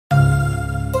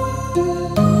My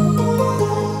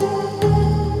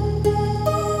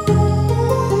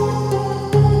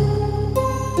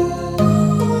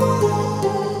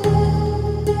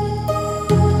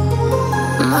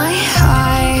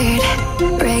heart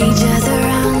rages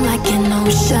around like an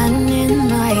ocean in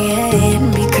my head,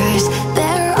 because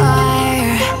there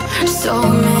are so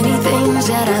many things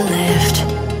that I left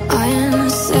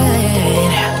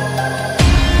unsaid.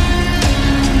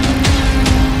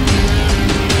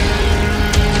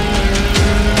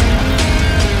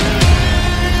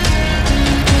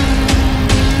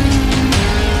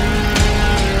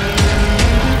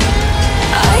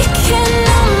 I can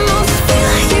almost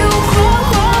feel you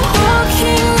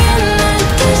walking in the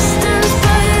distance,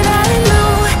 but I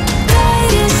know that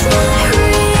it's not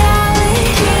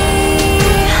reality.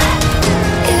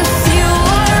 If you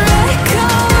are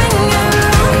echoing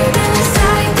around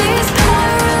inside these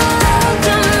parallel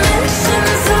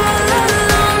dimensions all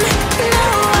alone,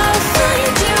 know I'll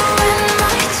find you in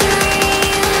my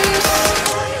dreams.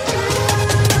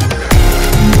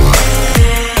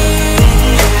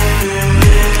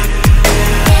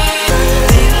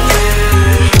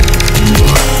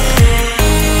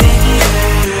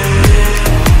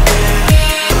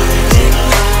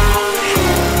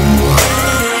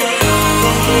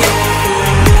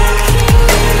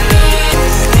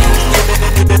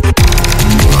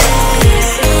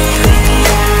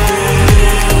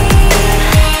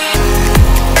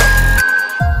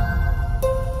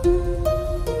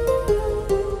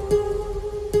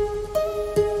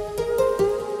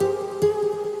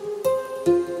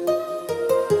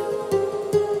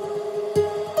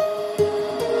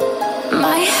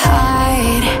 My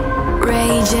heart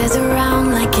rages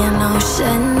around like an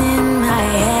ocean in my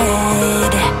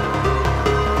head.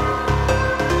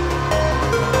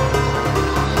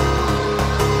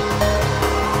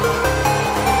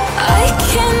 I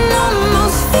can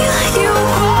almost feel you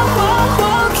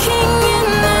walking in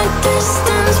the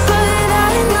distance, but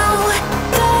I know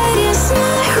that it's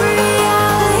not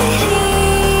reality.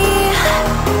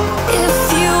 If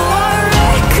you are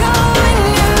echoing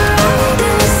around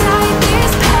inside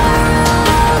these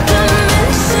parallel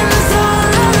dimensions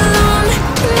all alone,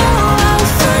 know I'll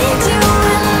find you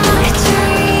in my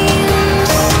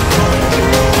dreams.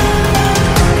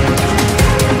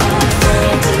 I'll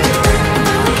find you in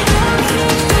my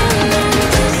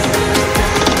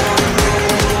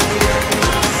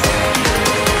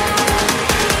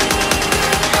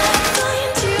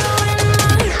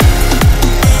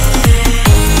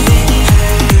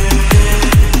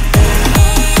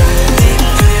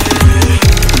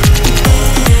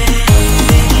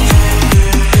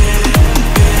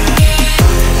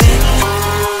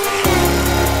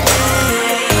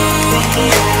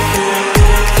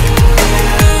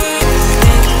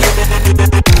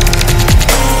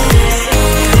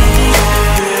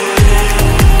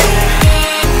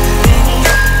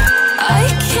I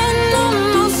can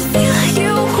almost feel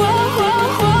you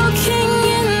walking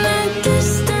in the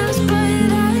distance, but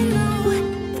I know.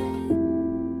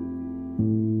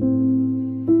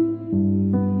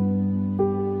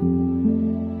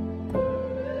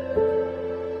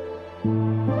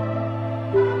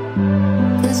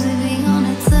 'Cause we be on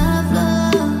a top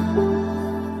floor,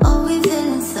 oh, we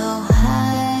feeling so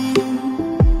high.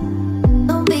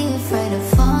 Don't be afraid of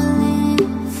falling,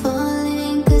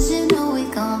 'cause you know we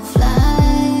gon'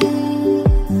 fly.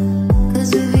 'Cause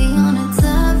we be on a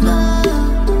top floor,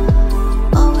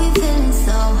 oh, we feeling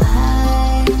so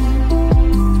high.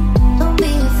 Don't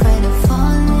be afraid of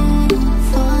falling,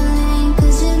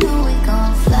 'cause you know we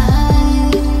gon' fly.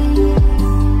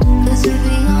 'Cause we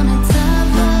be on a top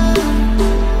floor.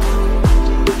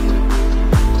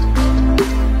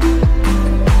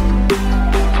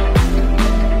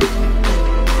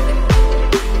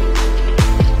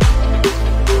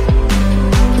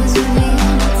 'Cause we be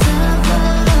on a top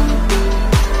floor,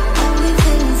 oh, we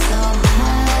feeling so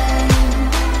high.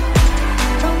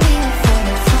 Don't be afraid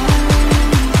of falling,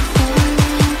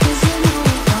 'cause you know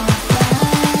we gon' fly.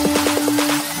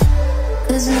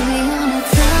 'Cause we be on a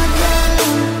top floor.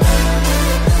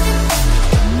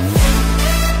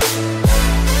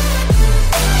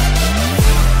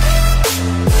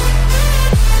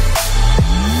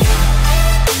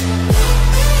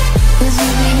 'Cause we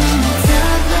be on a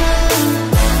top floor.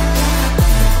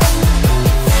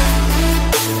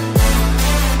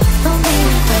 Don't be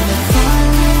afraid of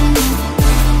falling,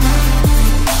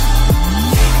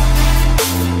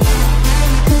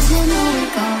 'cause you know we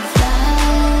gon' fly.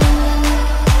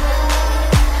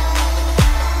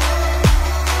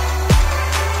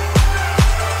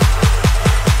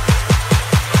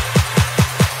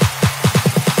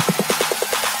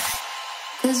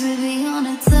 'Cause we be on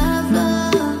a top.